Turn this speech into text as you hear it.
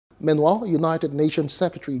Meanwhile, United Nations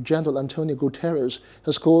Secretary-General Antonio Guterres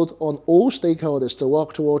has called on all stakeholders to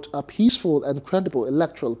work toward a peaceful and credible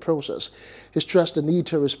electoral process. He stressed the need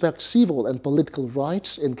to respect civil and political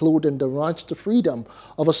rights, including the right to freedom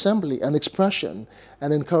of assembly and expression,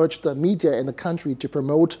 and encouraged the media in the country to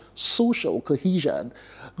promote social cohesion.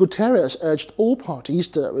 Guterres urged all parties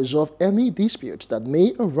to resolve any disputes that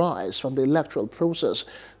may arise from the electoral process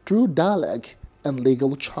through dialogue and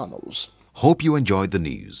legal channels. Hope you enjoyed the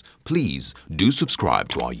news. Please do subscribe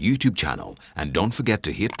to our YouTube channel and don't forget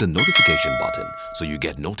to hit the notification button so you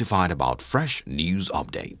get notified about fresh news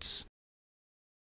updates.